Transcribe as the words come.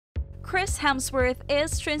Chris Hemsworth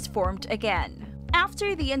is transformed again.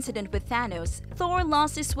 After the incident with Thanos, Thor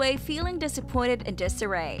lost his way feeling disappointed and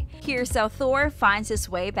disarray. Here's how Thor finds his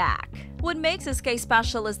way back. What makes this case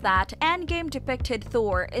special is that Endgame depicted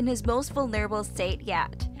Thor in his most vulnerable state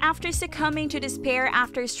yet. After succumbing to despair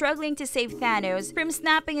after struggling to save Thanos from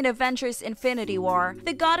snapping in Avengers Infinity War,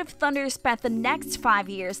 the God of Thunder spent the next 5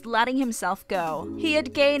 years letting himself go. He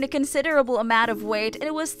had gained a considerable amount of weight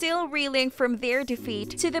and was still reeling from their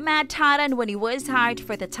defeat to the Mad Titan when he was hired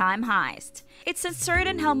for the time heist. It's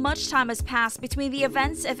uncertain how much time has passed between the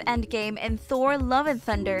events of Endgame and Thor: Love and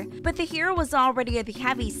Thunder, but the hero was already on the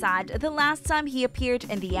heavy side the last time he appeared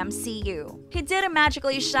in the MCU. He didn't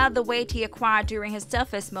magically shed the weight he acquired during his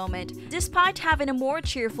toughest moment, despite having a more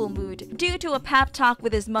cheerful mood due to a pep talk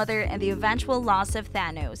with his mother and the eventual loss of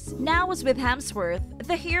Thanos. Now as with Hemsworth,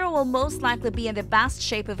 the hero will most likely be in the best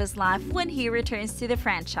shape of his life when he returns to the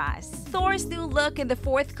franchise. Thor's new look in the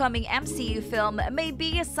forthcoming MCU film may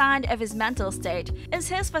be a sign of his mental state, as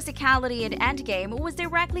his physicality in Endgame was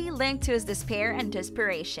directly linked to his despair and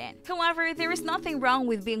desperation. However, there is nothing wrong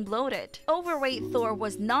with being bloated. Overweight Thor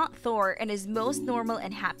was not Thor in his most normal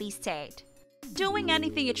and happy state. Doing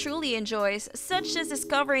anything he truly enjoys, such as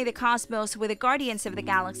discovering the cosmos with the Guardians of the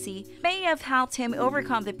Galaxy, may have helped him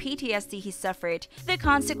overcome the PTSD he suffered, the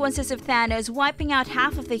consequences of Thanos wiping out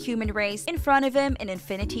half of the human race in front of him in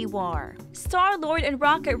Infinity War. Star-Lord and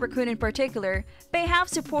Rocket Raccoon in particular may have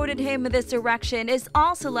supported him in this direction, as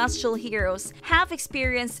all celestial heroes have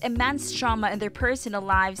experienced immense trauma in their personal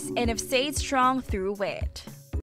lives and have stayed strong through it.